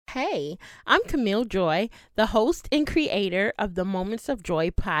Hey, I'm Camille Joy, the host and creator of the Moments of Joy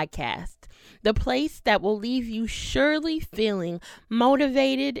podcast, the place that will leave you surely feeling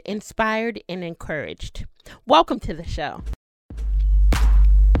motivated, inspired, and encouraged. Welcome to the show.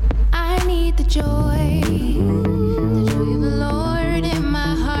 I need the joy of the Lord in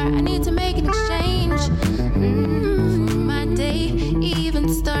my heart. I need to make an exchange for my day, even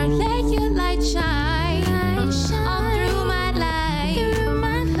start. Let your light shine all through my life.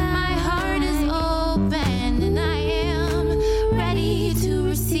 My heart is open and I am ready to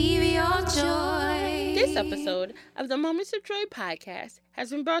receive your joy. This episode of the Moments of Joy podcast has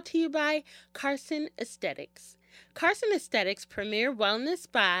been brought to you by Carson Aesthetics. Carson Aesthetics Premier Wellness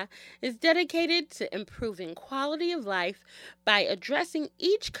Spa is dedicated to improving quality of life by addressing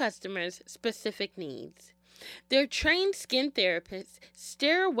each customer's specific needs. Their trained skin therapists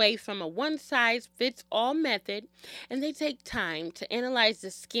steer away from a one-size-fits-all method, and they take time to analyze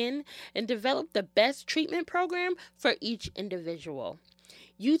the skin and develop the best treatment program for each individual.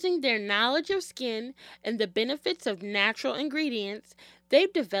 Using their knowledge of skin and the benefits of natural ingredients,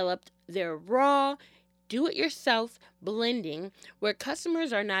 they've developed their raw, do-it-yourself blending, where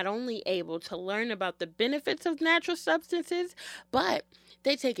customers are not only able to learn about the benefits of natural substances, but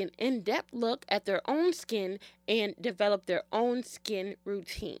they take an in-depth look at their own skin and develop their own skin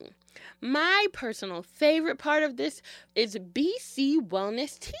routine. My personal favorite part of this is BC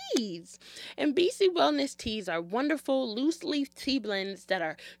Wellness Teas. And BC Wellness Teas are wonderful loose leaf tea blends that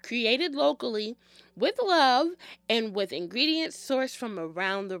are created locally with love and with ingredients sourced from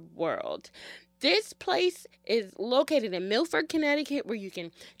around the world. This place is located in Milford, Connecticut, where you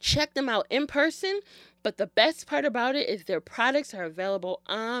can check them out in person. But the best part about it is their products are available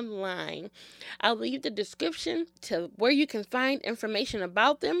online. I'll leave the description to where you can find information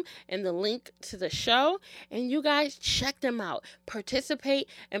about them and the link to the show. And you guys check them out. Participate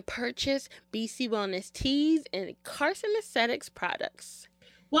and purchase BC Wellness Teas and Carson Aesthetics products.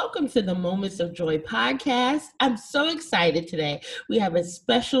 Welcome to the Moments of Joy podcast. I'm so excited today. We have a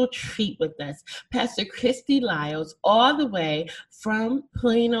special treat with us. Pastor Christy Lyles, all the way from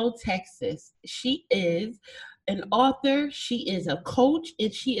Plano, Texas. She is an author, she is a coach,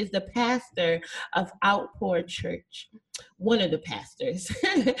 and she is the pastor of Outpour Church. One of the pastors.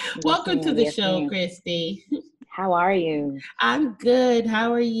 Welcome to the show, Christy. How are you? I'm good.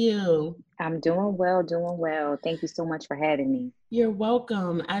 How are you? I'm doing well. Thank you so much for having me. You're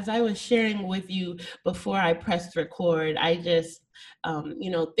welcome. As I was sharing with you before I pressed record, I just,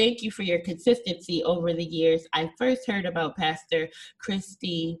 thank you for your consistency over the years. I first heard about Pastor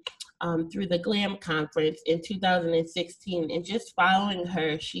Christy through the GLAM conference in 2016, and just following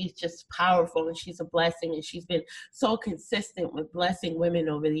her, she's just powerful and she's a blessing, and she's been so consistent with blessing women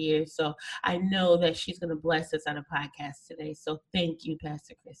over the years. So I know that she's going to bless us on a podcast today. So thank you,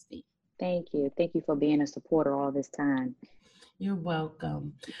 Pastor Christy. Thank you. Thank you for being a supporter all this time. You're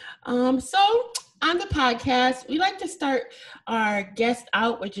welcome. So on the podcast, we like to start our guests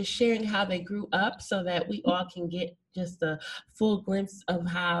out with just sharing how they grew up so that we all can get just a full glimpse of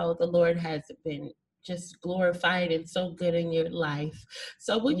how the Lord has been just glorified and so good in your life.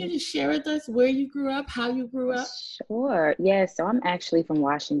 So would you just share with us where you grew up, how you grew up? Sure. Yeah, so I'm actually from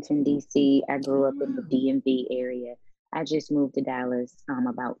Washington, D.C. I grew up in the DMV area. I just moved to Dallas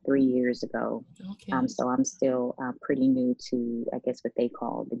about 3 years ago. Okay. So I'm still pretty new to, I guess, what they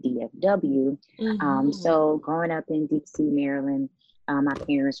call the DFW. So growing up in D.C., Maryland, my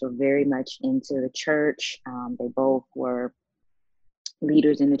parents were very much into the church. They both were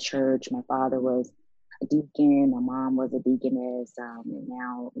leaders in the church. My father was a deacon. My mom was a deaconess. And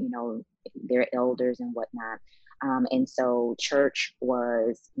now, they're elders and whatnot. And so church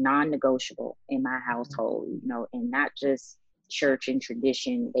was non-negotiable in my household, and not just church and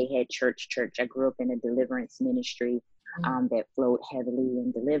tradition. They had church. I grew up in a deliverance ministry that flowed heavily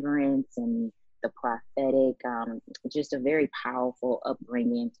in deliverance and the prophetic, just a very powerful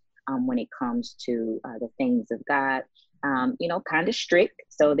upbringing when it comes to the things of God. Kind of strict.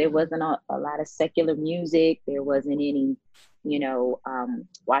 So there wasn't a lot of secular music. There wasn't any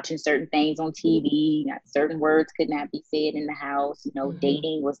watching certain things on TV. Certain words could not be said in the house.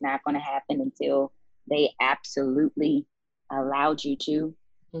 Dating was not going to happen until they absolutely allowed you to.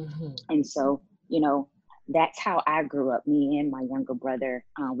 And so, that's how I grew up. Me and my younger brother,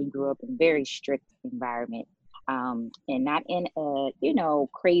 we grew up in a very strict environment. And not in a,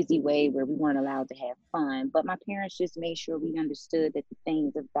 crazy way where we weren't allowed to have fun. But my parents just made sure we understood that the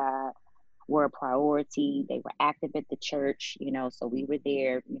things of God were a priority. They were active at the church, so we were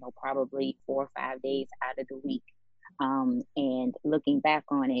there, probably 4 or 5 days out of the week. And looking back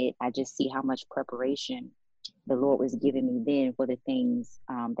on it, I just see how much preparation the Lord was giving me then for the things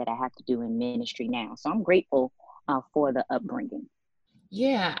that I have to do in ministry now. So I'm grateful for the upbringing.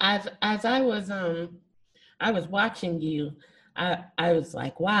 Yeah, as I was watching you, I was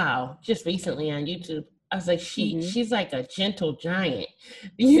like, wow, just recently on YouTube. I was like, Mm-hmm. she's like a gentle giant,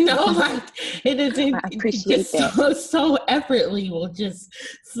 you know, like it I isn't appreciate just that. so effortlessly will just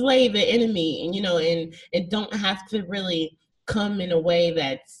slay the enemy, and and don't have to really come in a way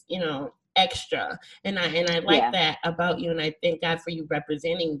that's extra. And I like Yeah, that about you, and I thank God for you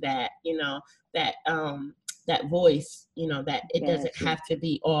representing that, that that voice, that it doesn't yes, yeah. have to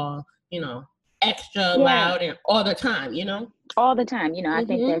be all, extra Yeah, loud and all the time, all the time. I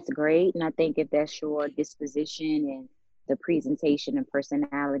think Mm-hmm. that's great. And I think if that's your disposition and the presentation and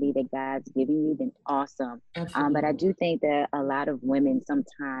personality that God's giving you, then awesome. But I Absolutely. do think that a lot of women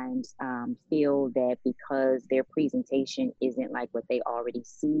sometimes feel that because their presentation isn't like what they already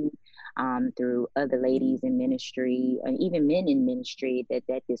see through other ladies in ministry and even men in ministry,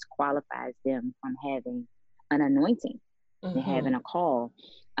 that disqualifies them from having an anointing and Mm-hmm. having a call.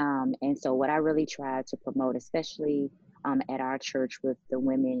 And so, what I really try to promote, especially at our church with the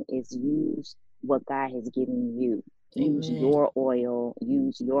women, is use what God has given you. Use Amen. your oil,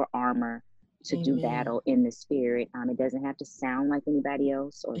 use your armor to do Amen. battle in the spirit. It doesn't have to sound like anybody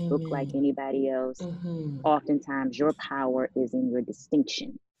else or look like Amen. anybody else. Mm-hmm. Oftentimes, your power is in your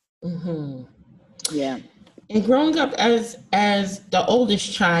distinction. Mm-hmm. Yeah. And growing up as the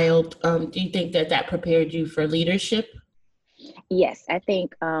oldest child, do you think that prepared you for leadership? Yes, I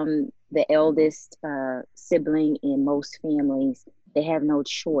think the eldest sibling in most families, they have no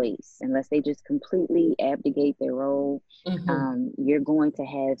choice unless they just completely abdicate their role. Mm-hmm. You're going to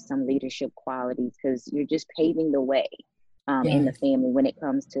have some leadership qualities because you're just paving the way in the Yes. family when it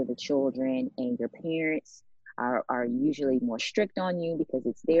comes to the children, and your parents are usually more strict on you because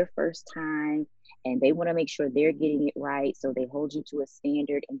it's their first time and they want to make sure they're getting it right. So they hold you to a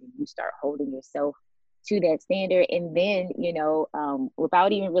standard, and then you start holding yourself to that standard. And then,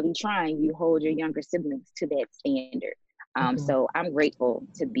 without even really trying, you hold your younger siblings to that standard. Mm-hmm. So I'm grateful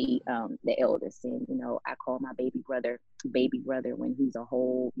to be the eldest. And, I call my baby brother when he's a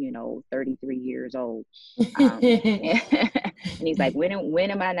whole, 33 years old. And he's like, when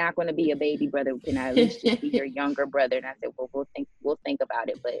am I not going to be a baby brother? Can I at least just be your younger brother? And I said, well, we'll think about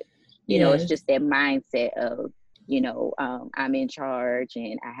it. But, it's Yes. just that mindset of, I'm in charge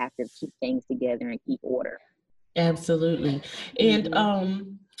and I have to keep things together and keep order. Absolutely. And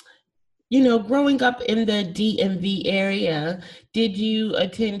Hmm. growing up in the DMV area, did you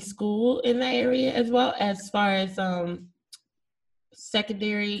attend school in that area as well, as far as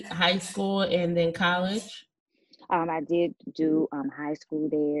secondary, high school, and then college? I did do high school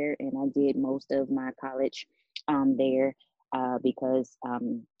there, and I did most of my college there because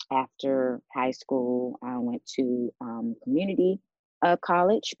after high school, I went to community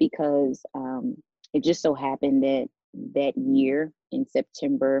college because it just so happened that that year in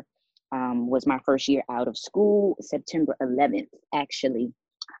September was my first year out of school. September 11th, actually,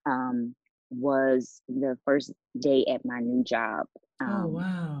 um, was the first day at my new job. Oh, Um,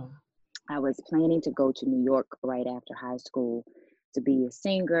 wow. I was planning to go to New York right after high school to be a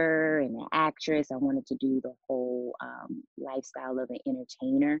singer and an actress. I wanted to do the whole lifestyle of an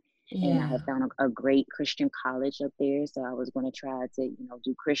entertainer. And I had Yeah. found a great Christian college up there. So I was going to try to,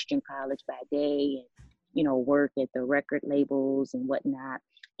 do Christian college by day and, work at the record labels and whatnot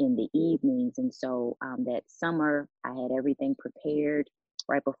in the evenings. And so that summer, I had everything prepared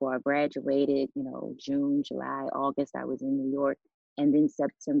right before I graduated, June, July, August, I was in New York. And then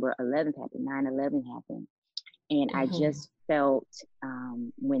September 11th happened, 9/11 happened. And I Mm-hmm. just felt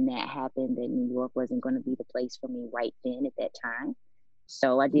when that happened that New York wasn't going to be the place for me right then at that time.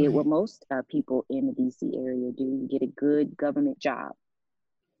 So I did what Right. most people in the DC area do, get a good government job.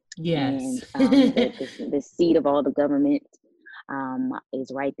 And Yes. the seat of all the government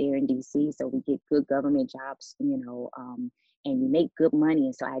is right there in DC. So we get good government jobs, and you make good money.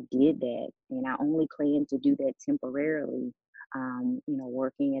 And so I did that. And I only plan to do that temporarily,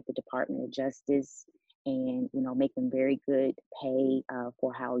 working at the Department of Justice and, making very good pay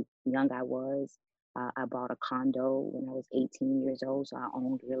for how young I was. I bought a condo when I was 18 years old. So I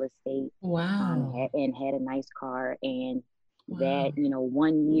owned real estate Wow. and had a nice car. And that, Wow.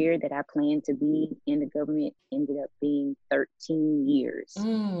 1 year that I planned to be in the government ended up being 13 years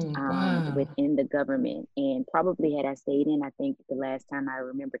Wow. within the government. And probably had I stayed in, I think the last time I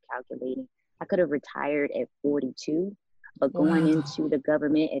remember calculating, I could have retired at 42, but going Wow. into the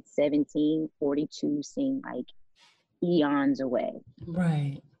government at 17, 42 seemed like eons away.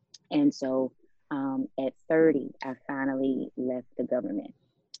 Right. And so at 30, I finally left the government.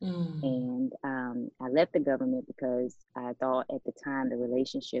 And I left the government because I thought at the time the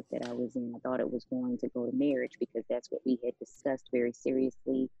relationship that I was in, I thought it was going to go to marriage because that's what we had discussed very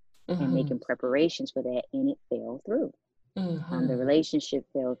seriously and making preparations for that, and it fell through. The relationship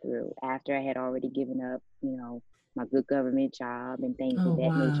fell through after I had already given up, my good government job and things of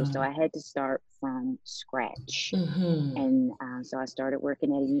that nature. So I had to start from scratch. And so I started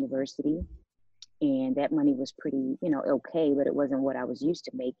working at a university, and that money was pretty, okay, but it wasn't what I was used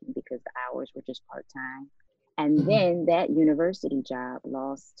to making because the hours were just part-time. And then that university job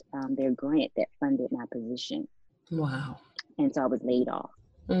lost their grant that funded my position. Wow. And so I was laid off.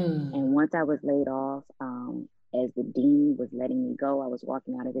 And once I was laid off, as the dean was letting me go, I was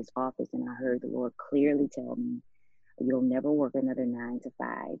walking out of his office and I heard the Lord clearly tell me, you'll never work another 9 to 5.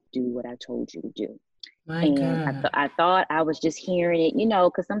 Do what I told you to do. I thought I was just hearing it,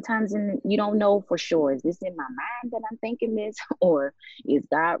 because sometimes you don't know for sure. Is this in my mind that I'm thinking this, or is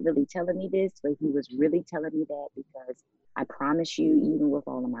God really telling me this? But he was really telling me that, because I promise you, even with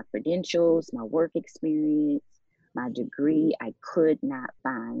all of my credentials, my work experience, my degree, I could not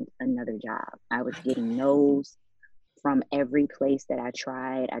find another job. I was getting no's from every place that I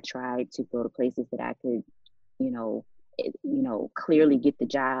tried. I tried to go to places that I could, clearly get the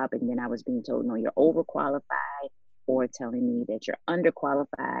job. And then I was being told, no, you're overqualified, or telling me that you're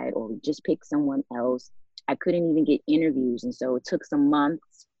underqualified, or just pick someone else. I couldn't even get interviews. And so it took some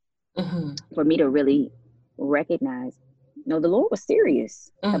months for me to really recognize, the Lord was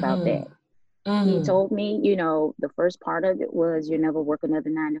serious about that. He told me, the first part of it was, you never work another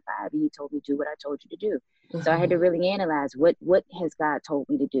 9 to 5. And he told me, do what I told you to do. So I had to really analyze what has God told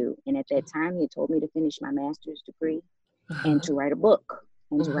me to do. And at that time, he told me to finish my master's degree and to write a book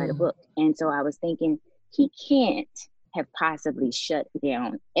and so I was thinking, he can't have possibly shut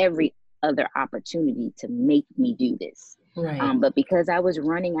down every other opportunity to make me do this. Right. But because I was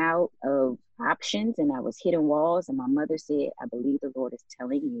running out of options and I was hitting walls, and my mother said, I believe the Lord is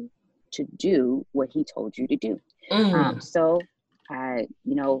telling you to do what he told you to do. So I,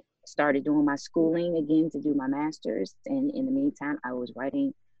 started doing my schooling again to do my master's. And in the meantime, I was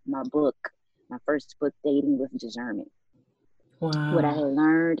writing my first book, Dating with Discernment. Wow. What I had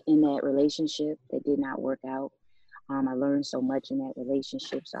learned in that relationship that did not work out, I learned so much in that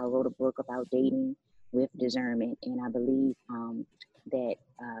relationship. So I wrote a book about dating with discernment. And I believe that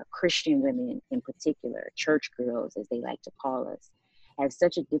Christian women in particular, church girls, as they like to call us, have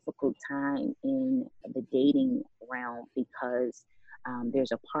such a difficult time in the dating realm because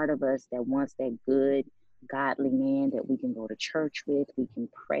there's a part of us that wants that good, godly man that we can go to church with, we can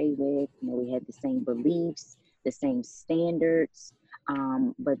pray with, we have the same beliefs, the same standards,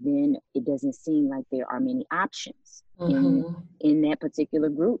 but then it doesn't seem like there are many options in that particular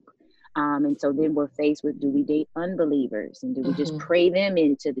group. And so then we're faced with, do we date unbelievers, and do we just pray them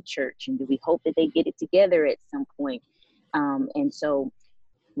into the church, and do we hope that they get it together at some point? And so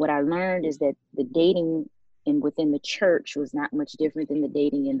what I learned is that the dating within the church was not much different than the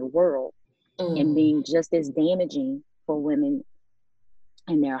dating in the world, and being just as damaging for women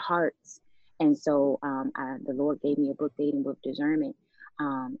in their hearts. And so the Lord gave me a book, Dating with Discernment,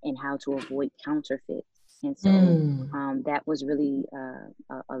 and how to avoid counterfeits. And so that was really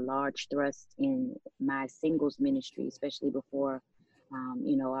a large thrust in my singles ministry, especially before,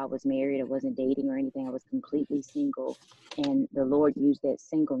 I was married. I wasn't dating or anything. I was completely single. And the Lord used that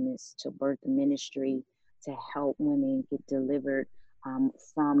singleness to birth the ministry to help women get delivered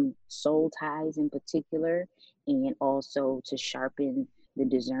from soul ties in particular, and also to sharpen the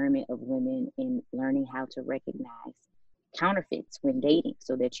discernment of women in learning how to recognize counterfeits when dating,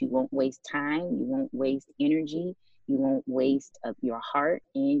 so that you won't waste time, you won't waste energy, you won't waste of your heart,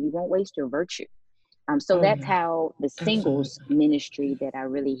 and you won't waste your virtue. So that's how the singles ministry that I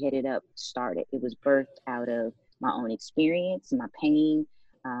really headed up started. It was birthed out of my own experience, my pain,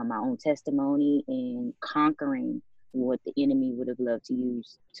 my own testimony, and conquering what the enemy would have loved to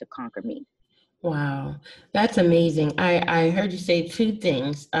use to conquer me. Wow, that's amazing. I heard you say two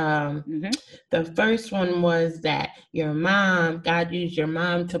things. The first one was that God used your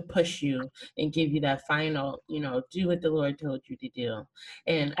mom to push you and give you that final, do what the Lord told you to do.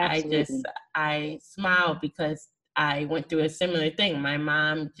 And Absolutely. I smiled because I went through a similar thing. My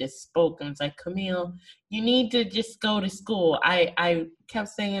mom just spoke and was like, Camille, you need to just go to school. I kept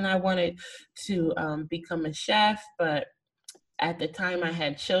saying I wanted to become a chef, but at the time I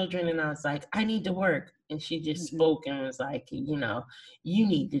had children and I was like, I need to work. And she just spoke and was like, you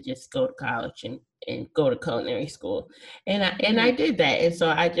need to just go to college and go to culinary school. And I did that. And so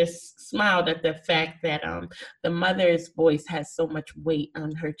I just smiled at the fact that the mother's voice has so much weight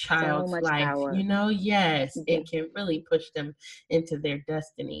on her So child's much life. power. Yes, Yeah. it can really push them into their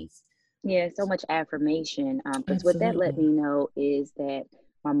destinies. Yeah, so much affirmation. Because what that let Absolutely. me know is that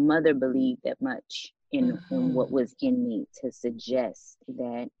my mother believed that much in what Mhm. was in me to suggest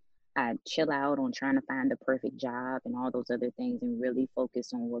that I chill out on trying to find the perfect job and all those other things and really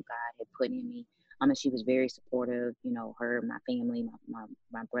focus on what God had put in me. And she was very supportive. Her, my family,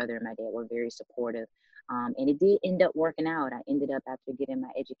 my brother, and my dad were very supportive. And it did end up working out. I ended up, after getting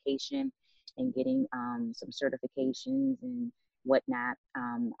my education and getting some certifications and whatnot,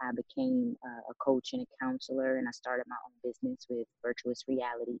 I became a coach and a counselor, and I started my own business with Virtuous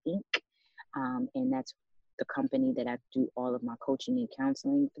Reality Inc. And that's the company that I do all of my coaching and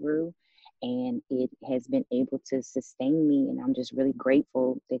counseling through. And it has been able to sustain me. And I'm just really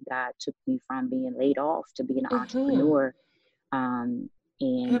grateful that God took me from being laid off to being an Mhm. entrepreneur. And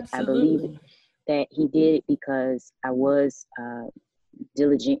I believe Absolutely. that He did it because I was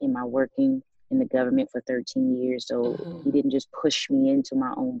diligent in my working in the government for 13 years. So Mhm. He didn't just push me into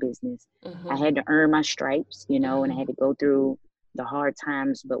my own business. I Mhm. had to earn my stripes, and I Mhm. had to go through the hard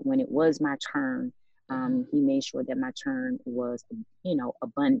times. But when it was my turn, Mhm. He made sure that my turn was,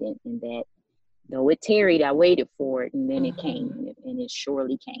 abundant, and that though it tarried, I waited for it, and then it came, Mhm. and it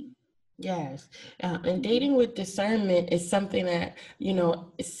surely came. Yes. And Mhm. dating with discernment is something that,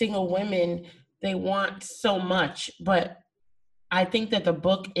 single women, they want so much. But I think that the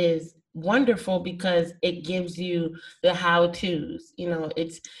book is wonderful because it gives you the how-tos. Yes,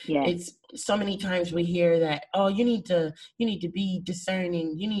 It's so many times we hear that, oh, you need to be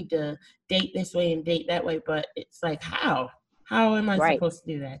discerning, you need to date this way and date that way, but it's like, how am I right. supposed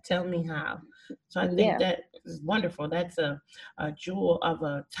to do that? Tell me how. So I think Yeah, that is wonderful. That's a jewel of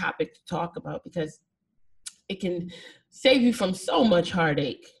a topic to talk about because it can save you from so much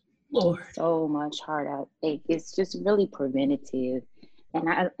heartache. Lord. so much heartache. It's just really preventative. And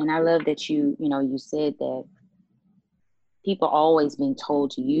I love that you said that people always being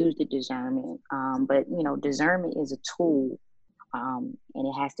told to use the discernment. But discernment is a tool, and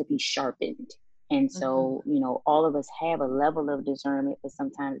it has to be sharpened. And Mhm. so, all of us have a level of discernment, but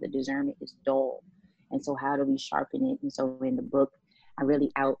sometimes the discernment is dull. And so, how do we sharpen it? And so, in the book, I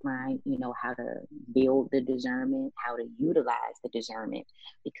really outline, how to build the discernment, how to utilize the discernment,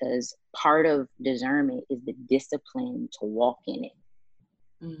 because part of discernment is the discipline to walk in it.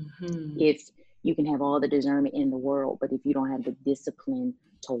 Mhm. If you can have all the discernment in the world, but if you don't have the discipline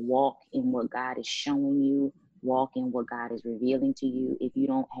to walk in what God is showing you, walk in what God is revealing to you, if you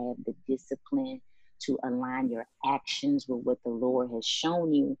don't have the discipline to align your actions with what the Lord has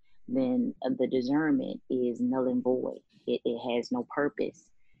shown you, then the discernment is null and void. It has no purpose.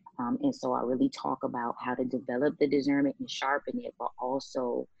 And so I really talk about how to develop the discernment and sharpen it, but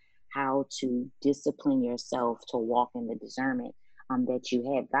also how to discipline yourself to walk in the discernment that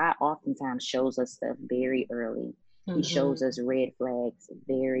you have. God oftentimes shows us stuff very early. He shows Mhm. us red flags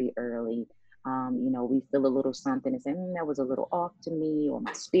very early. We feel a little something and say, that was a little off to me, or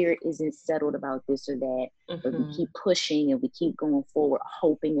my spirit isn't settled about this or that. But we Mhm. keep pushing and we keep going forward,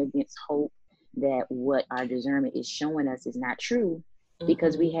 hoping against hope that what our discernment is showing us is not true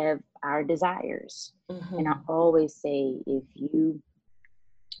because we Mhm. have our desires. And I Mhm. always say, if you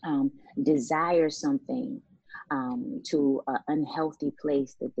desire something to an unhealthy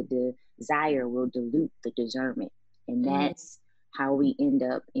place, that the desire will dilute the discernment. And Mhm. that's how we end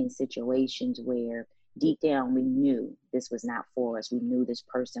up in situations where deep down we knew this was not for us. We knew this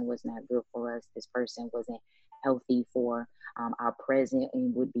person was not good for us. This person wasn't healthy for our present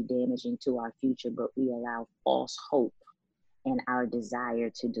and would be damaging to our future, but we allow false hope and our desire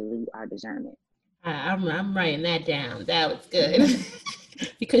to dilute our discernment. I'm writing that down. That was good.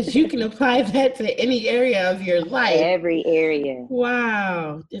 Because you can apply that to any area of your life. Every area.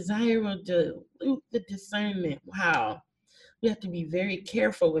 Wow. Desire will dilute the discernment. Wow. We have to be very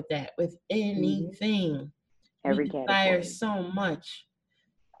careful with that, with Mhm. anything. We Every desire category. so much.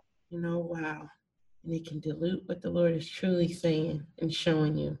 Wow. And it can dilute what the Lord is truly saying and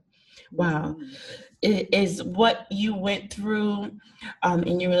showing you. Yes, Wow. ma'am. Is what you went through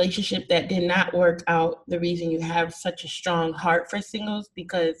in your relationship that did not work out the reason you have such a strong heart for singles?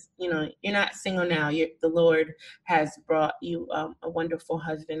 Because you're not single now. The Lord has brought you a wonderful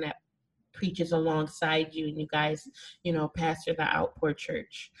husband that preaches alongside you, and you guys pastor the Outpour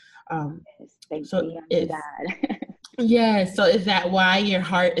Church. um, Yes, thanks so be unto is God. yeah, so is that why your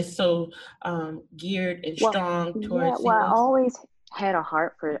heart is so geared and Well, strong yeah, towards well, I singles? always had a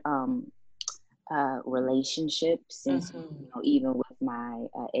heart for relationships since, Mm-hmm. even with my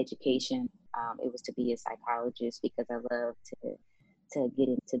education, it was to be a psychologist because I love to to get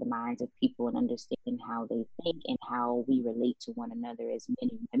into the minds of people and understand how they think and how we relate to one another as men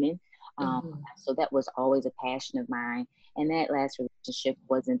and women. So that was always a passion of mine. And that last relationship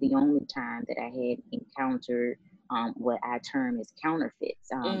wasn't the only time that I had encountered what I term as counterfeits.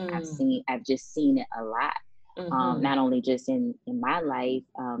 I've just seen it a lot. Not only just in my life,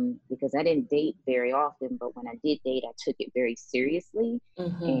 because I didn't date very often, but when I did date, I took it very seriously.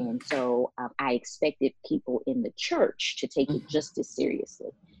 And so I expected people in the church to take it just as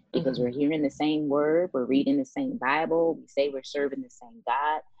seriously, because we're hearing the same word, we're reading the same Bible, we say we're serving the same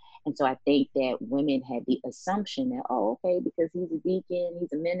God. And so I think that women had the assumption that, oh, okay, because he's a deacon,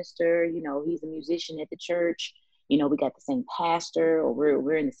 he's a minister, he's a musician at the church, we got the same pastor, or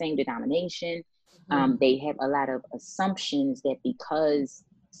we're in the same denomination. They have a lot of assumptions that because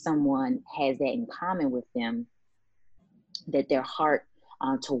someone has that in common with them, that their heart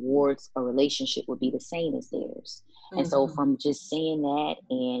towards a relationship would be the same as theirs. And so from just saying that,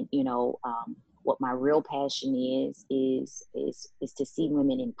 and what my real passion is to see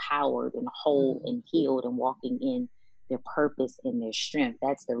women empowered and whole and healed and walking in their purpose and their strength.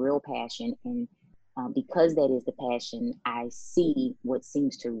 That's the real passion. And because that is the passion, I see what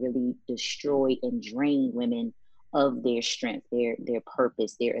seems to really destroy and drain women of their strength, their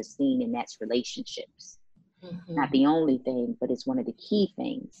purpose, their esteem, and that's relationships. Not the only thing, but it's one of the key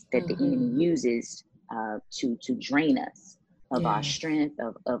things that the enemy uses to drain us of our strength,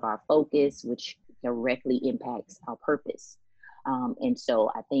 of our focus, which directly impacts our purpose. And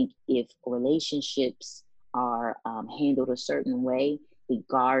so I think if relationships are handled a certain way, it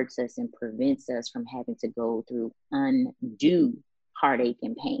guards us and prevents us from having to go through undue heartache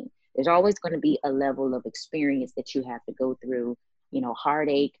and pain. There's always going to be a level of experience that you have to go through.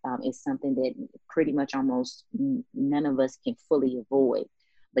 Heartache is something that pretty much almost none of us can fully avoid.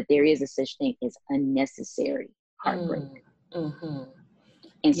 But there is a such thing as unnecessary heartbreak.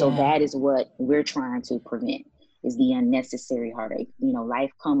 And so that is what we're trying to prevent, is the unnecessary heartache.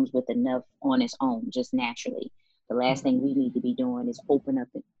 Life comes with enough on its own, just naturally. The last thing we need to be doing is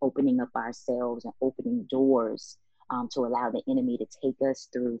opening up ourselves and opening doors to allow the enemy to take us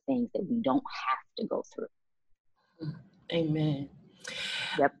through things that we don't have to go through. Amen.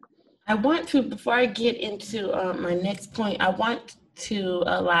 Yep. I want to, before I get into my next point, I want to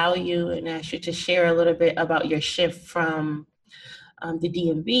allow you and ask you to share a little bit about your shift from the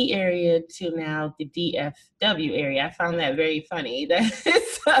DMV area to now the DFW area. I found that very funny. That's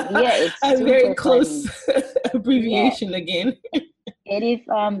it's a very close abbreviation again. And if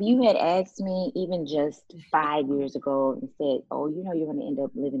you had asked me even just 5 years ago and said, oh, you're going to end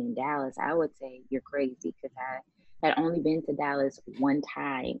up living in Dallas, I would say you're crazy, because I had only been to Dallas one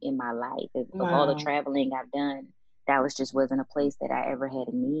time in my life. Of all the traveling I've done, Dallas just wasn't a place that I ever had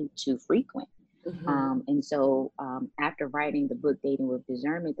a need to frequent. And so after writing the book, Dating with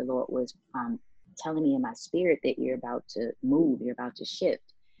Discernment, the Lord was telling me in my spirit that you're about to move, you're about to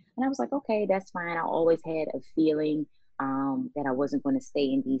shift. And I was like, okay, that's fine. I always had a feeling that I wasn't going to stay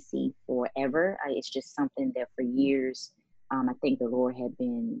in DC forever. It's just something that for years, I think the Lord had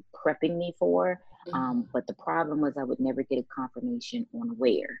been prepping me for. But the problem was I would never get a confirmation on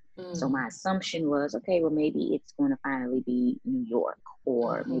where. So my assumption was, okay, well, maybe it's going to finally be New York,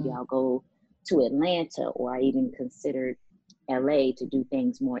 or maybe I'll go to Atlanta, or I even considered LA to do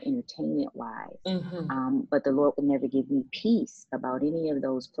things more entertainment wise. But the Lord would never give me peace about any of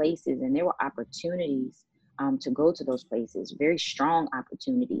those places. And there were opportunities to go to those places, very strong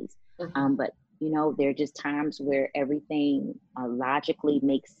opportunities. But there are just times where everything logically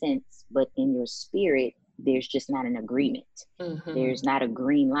makes sense, but in your spirit, there's just not an agreement. There's not a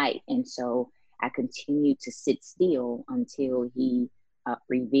green light. And so I continued to sit still until he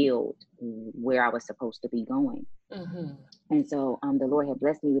revealed where I was supposed to be going. And so the Lord had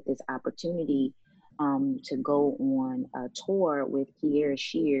blessed me with this opportunity to go on a tour with Kierra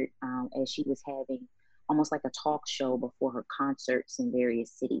Sheard as she was having almost like a talk show before her concerts in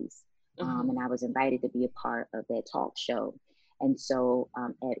various cities. And I was invited to be a part of that talk show. And so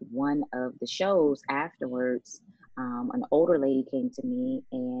at one of the shows afterwards, an older lady came to me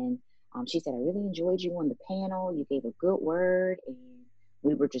and she said, I really enjoyed you on the panel. You gave a good word. And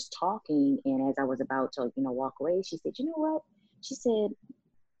we were just talking. And as I was about to, walk away, she said, you know what? She said,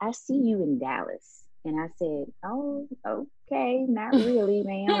 I see you in Dallas. And I said, oh, okay, not really,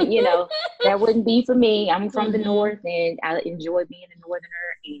 ma'am. That wouldn't be for me. I'm from the North, and I enjoy being a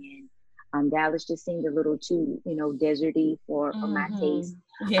Northerner. And Dallas just seemed a little too, deserty for my taste.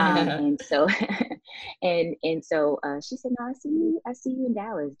 And so, and so she said, no, I see you in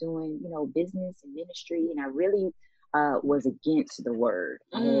Dallas doing, business and ministry. And I really was against the word.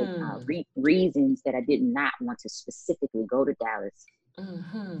 I had reasons that I did not want to specifically go to Dallas.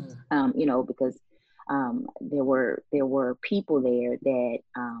 You know, because there were people there that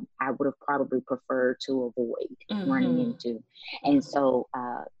I would have probably preferred to avoid running into. And so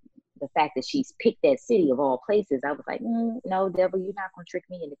the fact that she's picked that city of all places, I was like, no, devil, you're not going to trick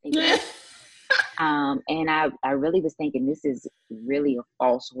me into thinking that. And I really was thinking, this is really a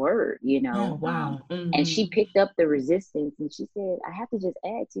false word, you know. Oh, wow. And she picked up the resistance and she said, I have to just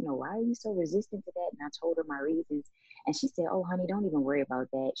ask, you know, why are you so resistant to that? And I told her my reasons. And she said, oh, honey, don't even worry about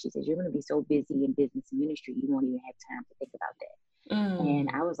that. She said, you're going to be so busy in business and ministry, you won't even have time to think about that. And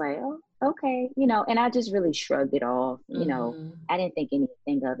I was like, oh, okay, you know, and I just really shrugged it off. You know, I didn't think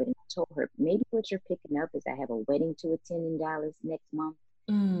anything of it. And I told her, maybe what you're picking up is I have a wedding to attend in Dallas next month.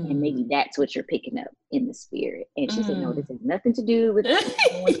 And maybe that's what you're picking up in the spirit. And she said, no, this has nothing to do with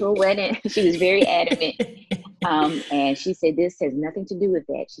going to a wedding. She was very adamant. And she said, this has nothing to do with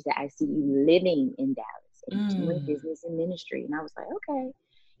that. She said, I see you living in Dallas and doing business and ministry. And I was like, okay.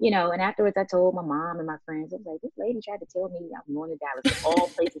 You know, and afterwards I told my mom and my friends, I was like, this lady tried to tell me I'm going to Dallas. Of all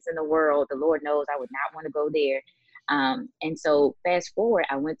places in the world, the Lord knows I would not want to go there. And so fast forward,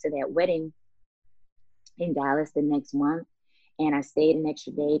 I went to that wedding in Dallas the next month. And I stayed an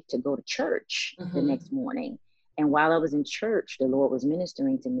extra day to go to church the next morning. And while I was in church, the Lord was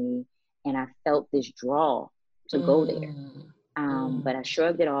ministering to me. And I felt this draw to go there. But I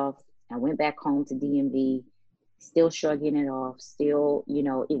shrugged it off. I went back home to DMV, still shrugging it off. Still, you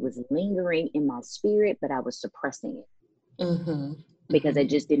know, it was lingering in my spirit, but I was suppressing it because I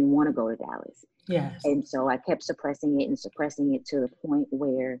just didn't want to go to Dallas. Yes. And so I kept suppressing it to the point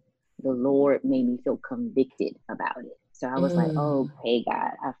where the Lord made me feel convicted about it. So I was like, oh, hey,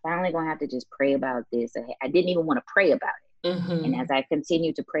 God, I finally going to have to just pray about this. I didn't even want to pray about it. And as I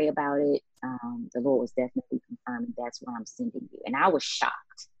continued to pray about it, the Lord was definitely confirming that's where I'm sending you. And I was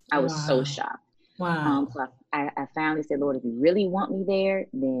shocked. I was so shocked. Wow. So I finally said, Lord, if you really want me there,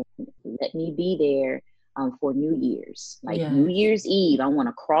 then let me be there for New Year's. Like New Year's Eve, I want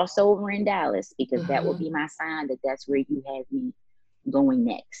to cross over in Dallas because that will be my sign that that's where you have me going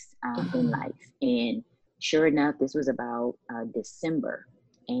next in life. And sure enough, this was about December,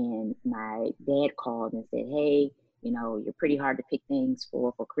 and my dad called and said, hey, you know, you're pretty hard to pick things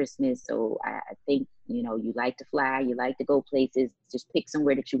for Christmas. So I think, you know, you like to fly, you like to go places, just pick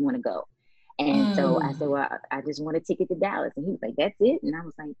somewhere that you want to go. And so I said, well, I just want a ticket to Dallas. And he was like, that's it? And I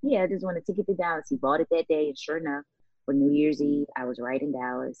was like, yeah, I just want a ticket to Dallas. He bought it that day. And sure enough, for New Year's Eve, I was right in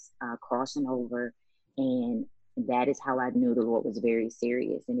Dallas, crossing over. And that is how I knew the Lord was very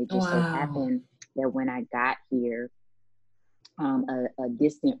serious. And it just so happened that when I got here, a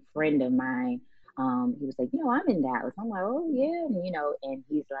distant friend of mine, he was like, you know, I'm in Dallas. I'm like, oh yeah. And, you know, and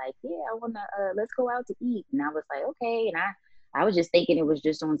he's like, yeah, I want to, let's go out to eat. And I was like, okay. And I was just thinking it was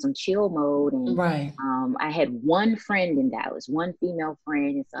just on some chill mode. And I had one friend in Dallas, one female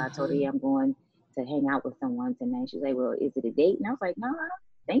friend. And so I told her, yeah, I'm going to hang out with someone tonight. She's like, well, is it a date? And I was like, no, I don't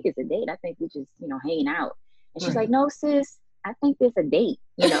think it's a date. I think we're just, you know, hanging out. And she's like, no, sis, I think it's a date,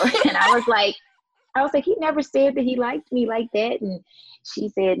 you know. And I was like, he never said that he liked me like that. And she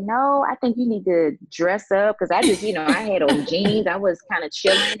said, no, I think you need to dress up. Cause I just, you know, I had on jeans. I was kind of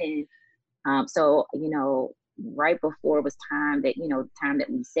chilling. And so, you know, right before it was time that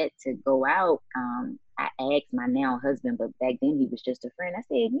we set to go out, I asked my now husband, but back then he was just a friend. I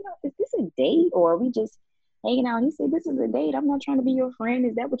said, you know, is this a date or are we just hanging out? And he said, this is a date. I'm not trying to be your friend.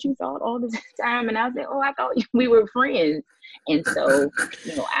 Is that what you thought all this time? And I said, oh, I thought we were friends. And so,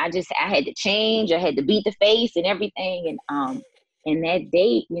 you know, I had to change. I had to beat the face and everything. And that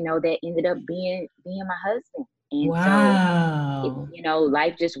date, you know, that ended up being my husband. And so, you know,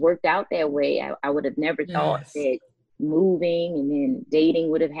 life just worked out that way. I would have never thought that moving and then dating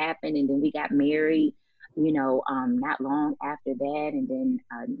would have happened. And then we got married, you know, not long after that. And then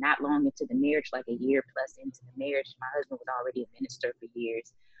not long into the marriage, like a year plus into the marriage, my husband was already a minister for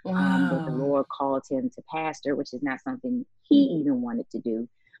years. But the Lord called him to pastor, which is not something he even wanted to do.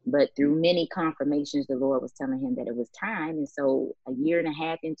 But through many confirmations, the Lord was telling him that it was time. And so a year and a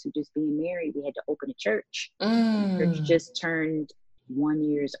half into just being married, we had to open a church. The church just turned 1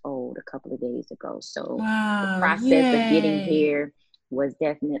 year old a couple of days ago. So the process of getting here was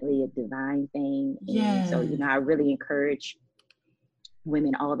definitely a divine thing. And so, you know, I really encourage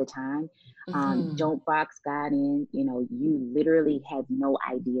women all the time. Don't box God in. You know, you literally have no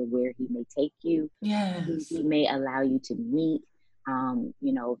idea where he may take you. He may allow you to meet.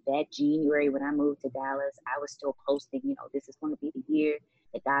 You know, that January when I moved to Dallas, I was still posting, you know, this is going to be the year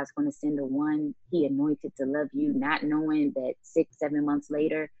that God's going to send the one he anointed to love you, not knowing that 6-7 months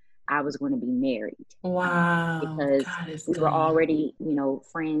later, I was going to be married. Wow. Because God is we were good. already,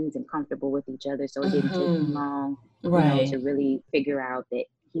 friends and comfortable with each other. So it didn't take me long, Right. to really figure out that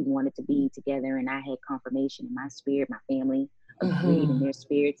he wanted to be together. And I had confirmation in my spirit. My family agreed in their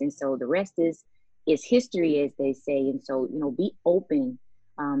spirits. And so the rest is history, as they say. And so, be open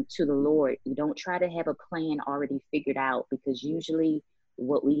to the Lord. You don't try to have a plan already figured out, because usually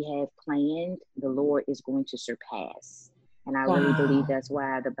what we have planned, the Lord is going to surpass. And I really believe Wow. that's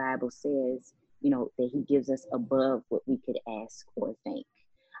why the Bible says, that he gives us above what we could ask or think.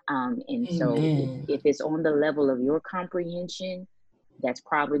 And so Amen. if it's on the level of your comprehension, that's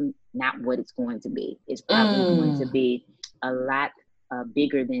probably not what it's going to be. It's probably going to be a lot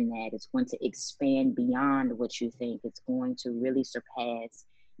bigger than that. It's going to expand beyond what you think. It's going to really surpass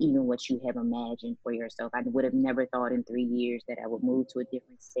even what you have imagined for yourself. I would have never thought in 3 years that I would move to a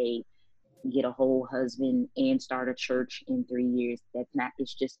different state, get a whole husband, and start a church in 3 years.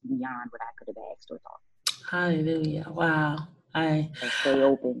 It's just beyond what I could have asked or thought. Hallelujah. Wow. So stay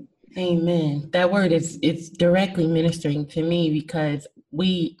open. Amen. That word it's directly ministering to me, because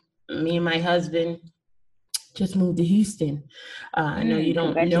me and my husband just moved to Houston. I know you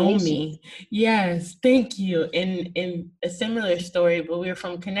don't know me. Yes, thank you. In a similar story, but we're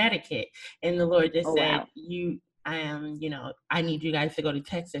from Connecticut, and the Lord just said, wow. I need you guys to go to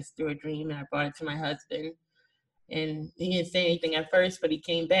Texas through a dream. And I brought it to my husband, and he didn't say anything at first, but he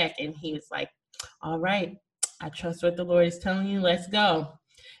came back and he was like, all right, I trust what the Lord is telling you. Let's go.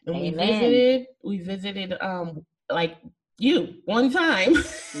 And Amen. we visited like you one time.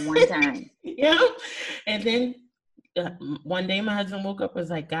 Yeah. And then one day my husband woke up and was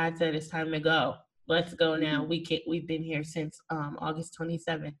like, God said it's time to go. Let's go now. We've been here since August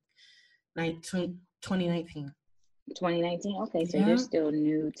 27th, 2019. 2019. Okay, so you're still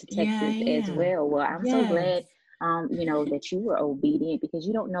new to Texas as well. Well, I'm so glad that you were obedient, because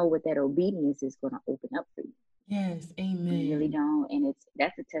you don't know what that obedience is going to open up for you. Yes, amen. You really don't. And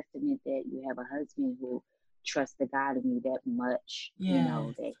that's a testament that you have a husband who trusts the God in you that much,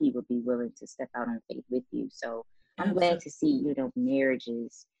 that he would be willing to step out on faith with you. So I'm glad to see,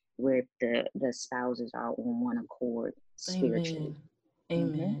 marriages where the spouses are on one accord spiritually.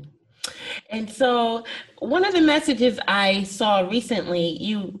 Amen. And so one of the messages I saw recently,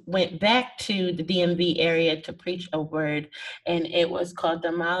 you went back to the DMV area to preach a word, and it was called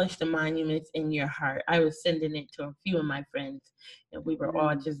Demolish the Monuments in Your Heart. I was sending it to a few of my friends, and we were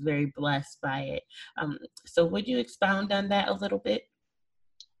all just very blessed by it. So would you expound on that a little bit?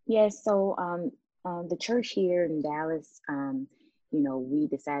 Yes. So the church here in Dallas, we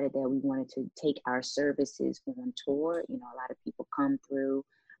decided that we wanted to take our services on tour. A lot of people come through.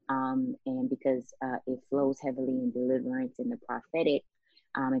 And because it flows heavily in deliverance and the prophetic,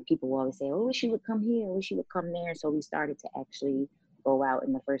 and people will always say, oh, I wish you would come here, I wish you would come there. So we started to actually go out.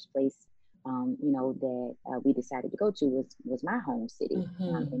 In the first place, that we decided to go to was my home city,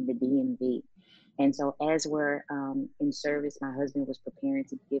 in the DMV. And so as we're in service, my husband was preparing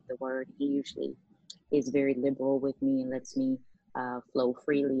to give the word. He usually is very liberal with me and lets me flow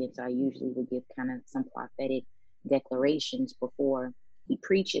freely. And so I usually would give kind of some prophetic declarations before he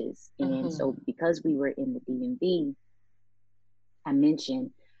preaches. And so because we were in the DMV, I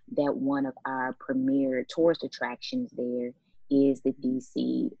mentioned that one of our premier tourist attractions there is the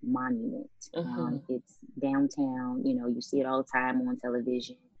DC Monument. It's downtown, you see it all the time on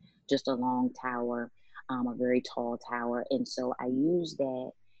television, just a long tower, a very tall tower. And so I used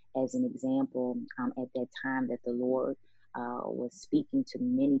that as an example at that time that the Lord was speaking to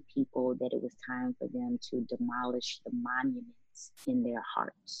many people that it was time for them to demolish the monuments in their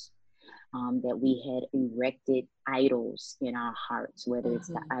hearts. That we had erected idols in our hearts, whether it's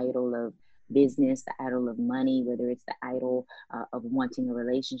the idol of business, the idol of money, whether it's the idol of wanting a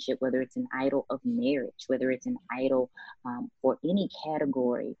relationship, whether it's an idol of marriage, whether it's an idol for any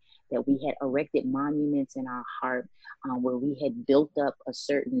category, that we had erected monuments in our heart where we had built up a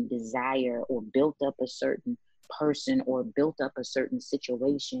certain desire or built up a certain person or built up a certain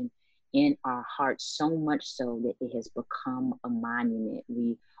situation in our hearts, so much so that it has become a monument.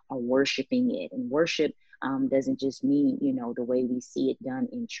 We are worshiping it. And worship doesn't just mean, the way we see it done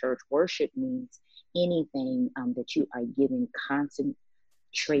in church. Worship means anything that you are giving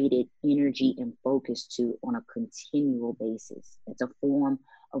concentrated energy and focus to on a continual basis. It's a form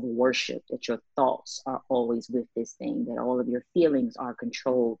of worship, that your thoughts are always with this thing, that all of your feelings are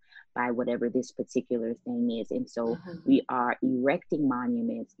controlled by whatever this particular thing is. And so we are erecting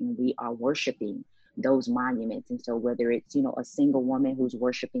monuments and we are worshiping those monuments. And so whether it's, a single woman who's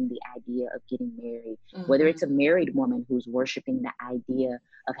worshiping the idea of getting married, whether it's a married woman who's worshiping the idea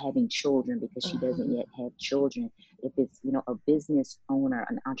of having children because she doesn't yet have children, if it's, a business owner,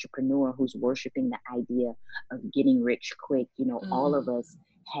 an entrepreneur who's worshiping the idea of getting rich quick, all of us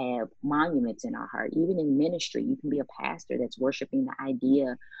have monuments in our heart. Even in ministry, you can be a pastor that's worshiping the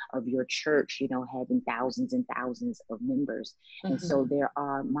idea of your church, having thousands and thousands of members. And so there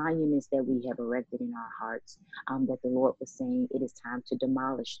are monuments that we have erected in our hearts, that the Lord was saying it is time to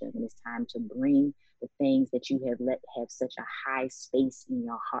demolish them. It is time to bring the things that you have let have such a high space in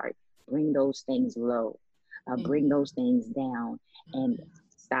your heart. Bring those things low, bring those things down, and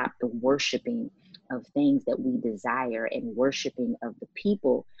stop the worshiping of things that we desire and worshiping of the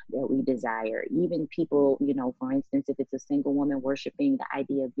people that we desire. Even people, for instance, if it's a single woman worshiping the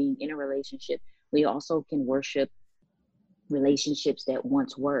idea of being in a relationship, we also can worship relationships that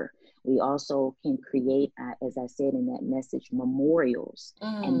once were. We also can create, as I said in that message, memorials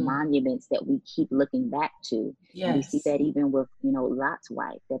and monuments that we keep looking back to. Yes. And we see that even with, Lot's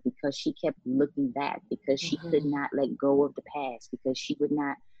wife, that because she kept looking back, because she could not let go of the past, because she would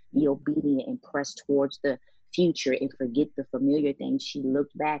not be obedient and press towards the future and forget the familiar things, she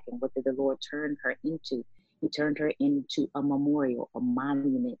looked back, and what did the Lord turn her into? He turned her into a memorial, a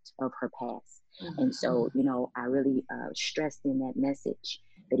monument of her past. And so, I really stressed in that message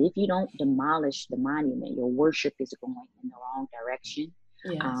that if you don't demolish the monument, your worship is going in the wrong direction.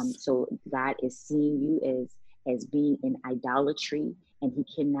 Yes. So God is seeing you as being in idolatry, and he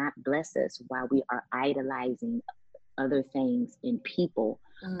cannot bless us while we are idolizing other things in people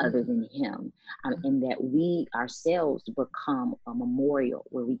other than him, and that we ourselves become a memorial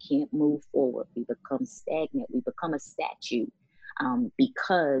where we can't move forward. We become stagnant. We become a statue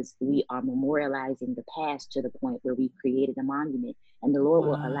because we are memorializing the past to the point where we created a monument. And the Lord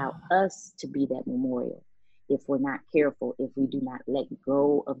will allow us to be that memorial if we're not careful, if we do not let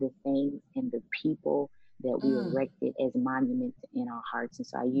go of the things and the people that we erected as monuments in our hearts. And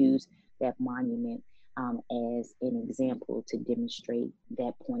so I use that monument as an example to demonstrate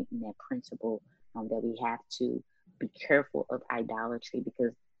that point and that principle, that we have to be careful of idolatry,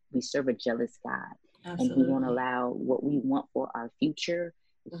 because we serve a jealous God. Absolutely. And he won't allow what we want for our future.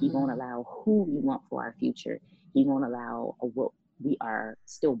 He won't allow who we want for our future. He won't allow what we are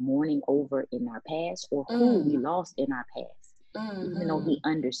still mourning over in our past, or who we lost in our past. Even though he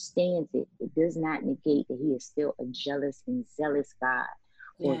understands it, it does not negate that he is still a jealous and zealous God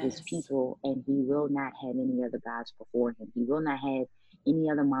for his people, and he will not have any other gods before him. He will not have any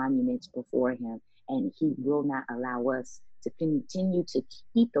other monuments before him, and he will not allow us to continue to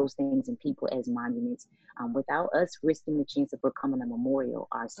keep those things and people as monuments without us risking the chance of becoming a memorial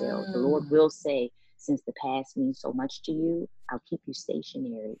ourselves. The Lord will say, since the past means so much to you, I'll keep you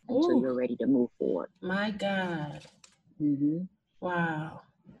stationary until you're ready to move forward. My God. Wow.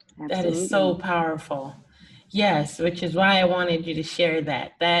 Absolutely. That is so powerful. Yes, which is why I wanted you to share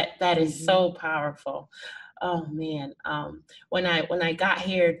that. That is so powerful. Oh man. When I got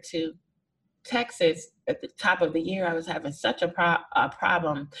here to Texas at the top of the year, I was having such a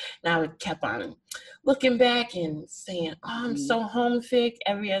problem. And I kept on looking back and saying, oh, I'm so homesick.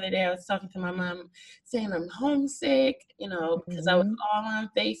 Every other day I was talking to my mom saying I'm homesick, because I was all on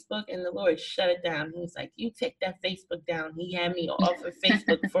Facebook, and the Lord shut it down. He was like, you take that Facebook down. He had me off of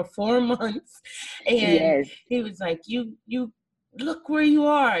Facebook for 4 months. And he was like, you look where you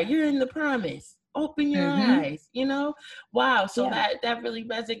are. You're in the promise. Open your eyes, Wow. So that really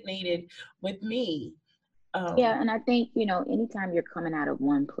resonated with me. And I think, anytime you're coming out of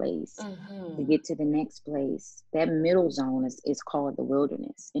one place to get to the next place, that middle zone is called the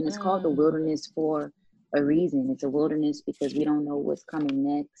wilderness. And it's called the wilderness for a reason. It's a wilderness because we don't know what's coming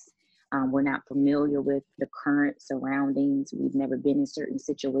next. We're not familiar with the current surroundings. We've never been in certain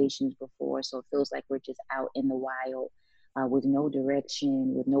situations before. So it feels like we're just out in the wild with no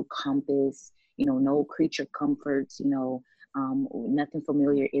direction, with no compass. No creature comforts, nothing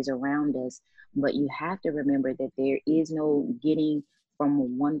familiar is around us. But you have to remember that there is no getting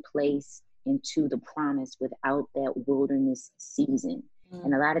from one place into the promise without that wilderness season.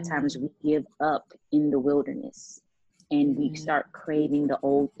 And a lot of times we give up in the wilderness and we start craving the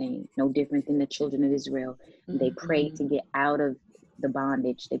old thing, no different than the children of Israel. They prayed to get out of the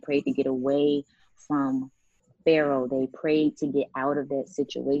bondage. They prayed to get away from Pharaoh. They prayed to get out of that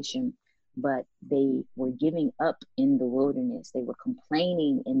situation. But they were giving up in the wilderness. They were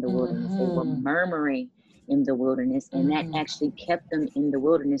complaining in the wilderness. They were murmuring in the wilderness. And that actually kept them in the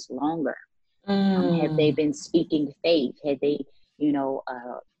wilderness longer. Had they been speaking faith, had they,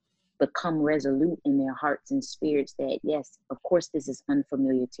 become resolute in their hearts and spirits that, yes, of course, this is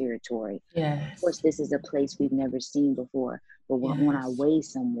unfamiliar territory. Yes. Of course, this is a place we've never seen before, but we're on our way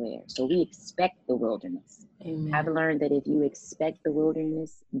somewhere. So we expect the wilderness. Amen. I've learned that if you expect the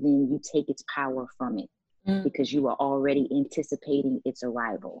wilderness, then you take its power from it because you are already anticipating its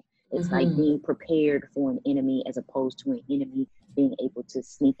arrival. It's like being prepared for an enemy as opposed to an enemy being able to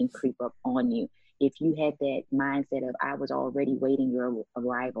sneak and creep up on you. If you had that mindset of, I was already waiting your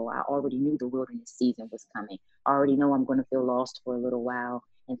arrival, I already knew the wilderness season was coming. I already know I'm going to feel lost for a little while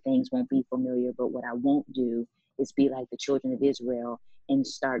and things won't be familiar. But what I won't do is be like the children of Israel and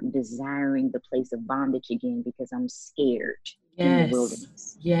start desiring the place of bondage again because I'm scared in the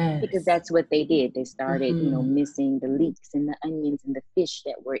wilderness. Yes. Because that's what they did. They started, missing the leeks and the onions and the fish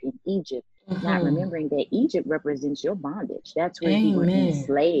that were in Egypt, not remembering that Egypt represents your bondage. That's where you were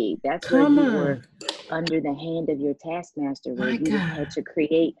enslaved. That's where you were under the hand of your taskmaster, where you had to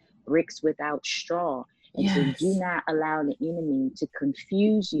create bricks without straw. And so do not allow the enemy to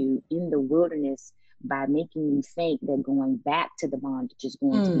confuse you in the wilderness by making you think that going back to the bondage is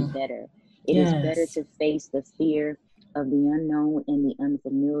going to be better. It is better to face the fear of the unknown and the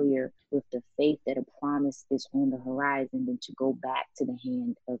unfamiliar with the faith that a promise is on the horizon than to go back to the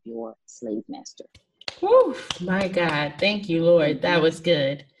hand of your slave master. Whew, my God. Thank you, Lord. That was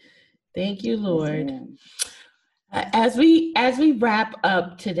good. Thank you, Lord. As we wrap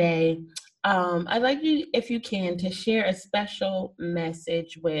up today, I'd like you, if you can, to share a special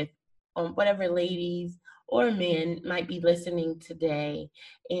message with whatever ladies or men might be listening today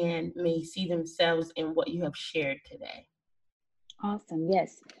and may see themselves in what you have shared today. Awesome.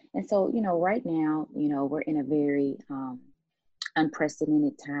 Yes. And so, right now, we're in a very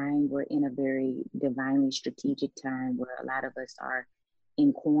unprecedented time. We're in a very divinely strategic time where a lot of us are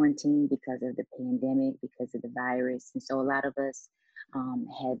in quarantine because of the pandemic, because of the virus. And so a lot of us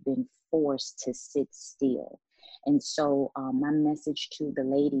have been forced to sit still. And so my message to the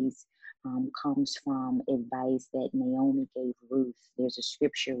ladies comes from advice that Naomi gave Ruth. There's a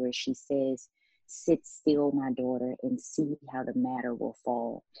scripture where she says, "Sit still, my daughter, and see how the matter will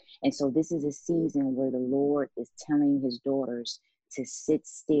fall." And so this is a season where the Lord is telling his daughters to sit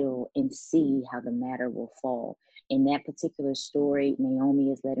still and see how the matter will fall. In that particular story,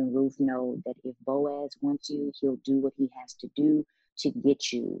 Naomi is letting Ruth know that if Boaz wants you, he'll do what he has to do to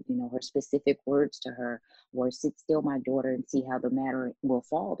get you. Her specific words to her were, "Sit still, my daughter, and see how the matter will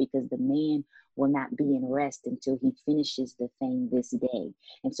fall," because the man will not be in rest until he finishes the thing this day.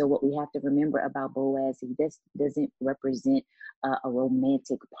 And so what we have to remember about Boaz, he doesn't represent a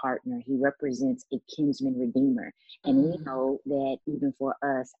romantic partner. He represents a kinsman redeemer. And we know that even for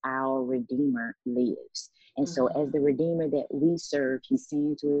us, our Redeemer lives. And so as the Redeemer that we serve, he's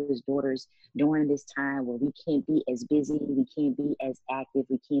saying to his daughters during this time where we can't be as busy, we can't be as active,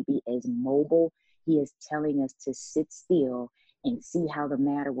 we can't be as mobile, he is telling us to sit still and see how the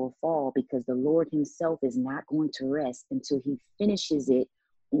matter will fall, because the Lord himself is not going to rest until he finishes it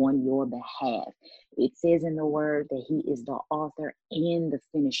on your behalf. It says in the word that he is the author and the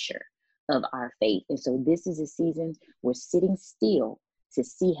finisher of our faith. And so this is a season we're sitting still to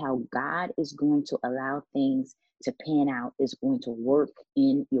see how God is going to allow things to pan out, is going to work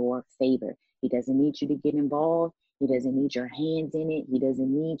in your favor. He doesn't need you to get involved. He doesn't need your hands in it. He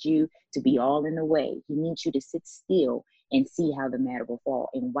doesn't need you to be all in the way. He needs you to sit still and see how the matter will fall.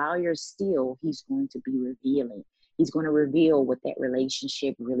 And while you're still, he's going to be revealing. He's going to reveal what that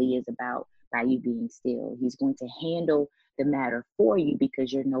relationship really is about by you being still. He's going to handle the matter for you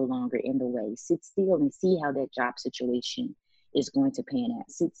because you're no longer in the way. Sit still and see how that job situation is going to pan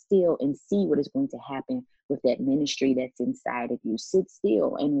out. Sit still and see what is going to happen with that ministry that's inside of you. Sit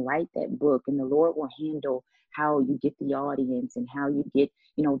still and write that book, and the Lord will handle how you get the audience and how you get,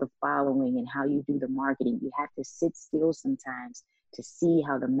 the following and how you do the marketing. You have to sit still sometimes to see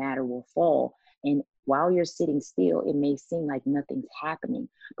how the matter will fall. And while you're sitting still, it may seem like nothing's happening,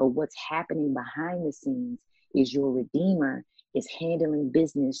 but what's happening behind the scenes is your Redeemer is handling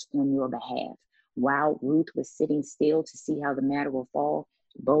business on your behalf. While Ruth was sitting still to see how the matter will fall,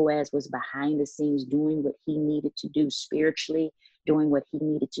 Boaz was behind the scenes doing what he needed to do spiritually, doing what he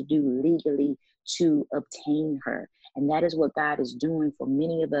needed to do legally to obtain her. And that is what God is doing for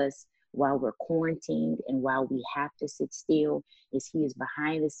many of us while we're quarantined and while we have to sit still, is he is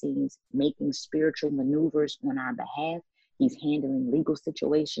behind the scenes making spiritual maneuvers on our behalf. He's handling legal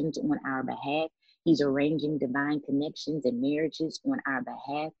situations on our behalf. He's arranging divine connections and marriages on our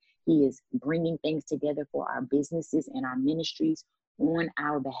behalf. He is bringing things together for our businesses and our ministries on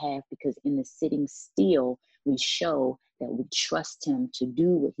our behalf, because in the sitting still, we show that we trust him to do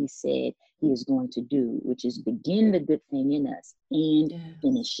what he said he is going to do, which is begin the good thing in us and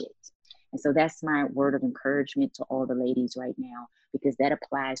finish it. And so that's my word of encouragement to all the ladies right now, because that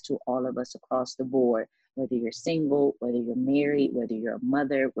applies to all of us across the board, whether you're single, whether you're married, whether you're a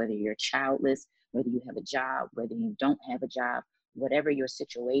mother, whether you're childless, whether you have a job, whether you don't have a job, whatever your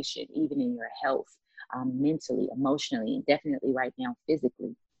situation, even in your health, mentally, emotionally, and definitely right now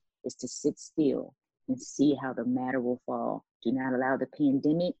physically, is to sit still and see how the matter will fall. Do not allow the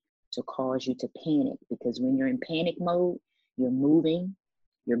pandemic to cause you to panic, because when you're in panic mode, you're moving,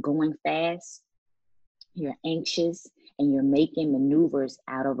 you're going fast, you're anxious, and you're making maneuvers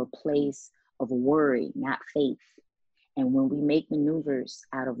out of a place of worry, not faith. And when we make maneuvers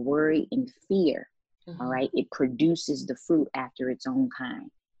out of worry and fear, all right, it produces the fruit after its own kind.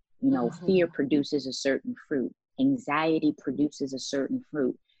 You know, fear produces a certain fruit. Anxiety produces a certain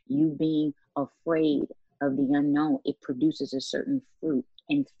fruit. You being afraid of the unknown, it produces a certain fruit.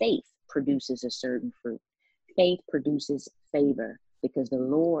 And faith produces a certain fruit. Faith produces favor, because the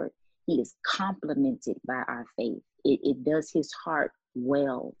Lord, he is complimented by our faith. It does his heart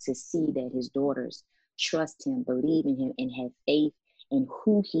well to see that his daughters trust him, believe in him, and have faith in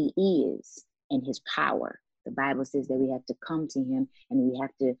who he is and his power. The Bible says that we have to come to him and we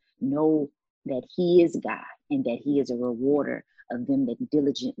have to know that he is God and that he is a rewarder of them that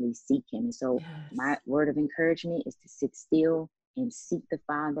diligently seek him. And so my word of encouragement is to sit still and seek the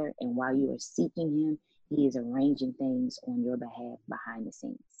Father. And while you are seeking him, he is arranging things on your behalf behind the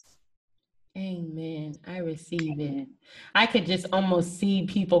scenes. Amen. I receive it. I could just almost see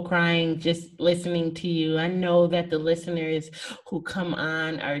people crying just listening to you. I know that the listeners who come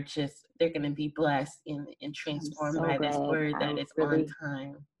on are just, they're going to be blessed and transformed by this word that is on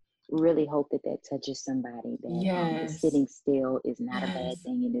time. Really hope that touches somebody, that sitting still is not a bad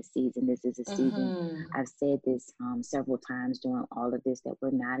thing in this season. This is a season, I've said this several times during all of this, that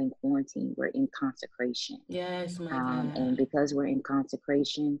we're not in quarantine, we're in consecration. Yes, my God. And because we're in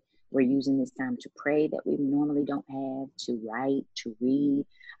consecration, we're using this time to pray that we normally don't have, to write, to read,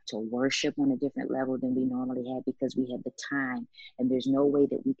 to worship on a different level than we normally have, because we have the time. And there's no way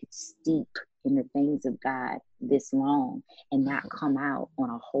that we could steep in the things of God this long and not come out on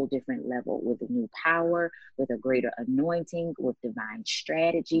a whole different level, with a new power, with a greater anointing, with divine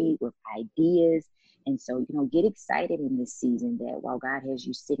strategy, with ideas. And so, you know, get excited in this season that while God has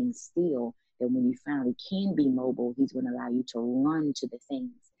you sitting still, that when you finally can be mobile, he's going to allow you to run to the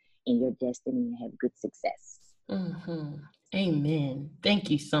things in your destiny and have good success. Amen. Thank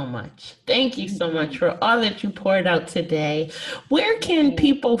you so much. Thank you so much for all that you poured out today. Where can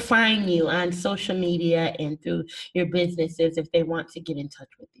people find you on social media and through your businesses if they want to get in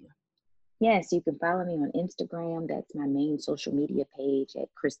touch with you? Yes, you can follow me on Instagram. That's my main social media page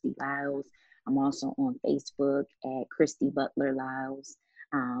at Christy Lyles. I'm also on Facebook at Christy Butler Lyles.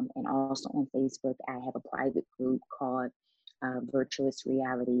 And also on Facebook, I have a private group called Virtuous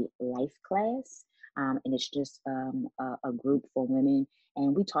Reality Life Class. And it's just a group for women.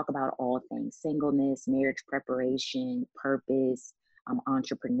 And we talk about all things: singleness, marriage preparation, purpose,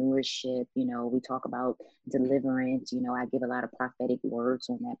 entrepreneurship. You know, we talk about deliverance. You know, I give a lot of prophetic words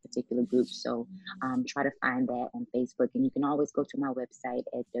on that particular group. So try to find that on Facebook. And you can always go to my website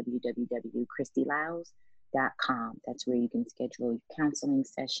at www.christylyles.com. That's where you can schedule counseling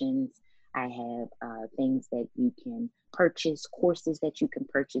sessions. I have things that you can purchase, courses that you can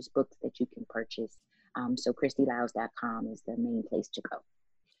purchase, books that you can purchase. So ChristyLyles.com is the main place to go.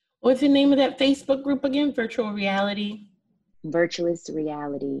 What's the name of that Facebook group again? Virtual Reality? Virtuous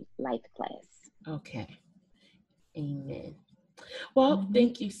Reality Life Class. Okay. Amen. Well,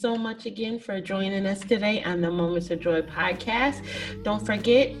 thank you so much again for joining us today on the Moments of Joy podcast. Don't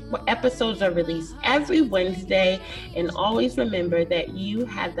forget, episodes are released every Wednesday, and always remember that you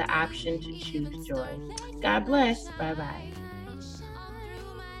have the option to choose joy. God bless. Bye-bye.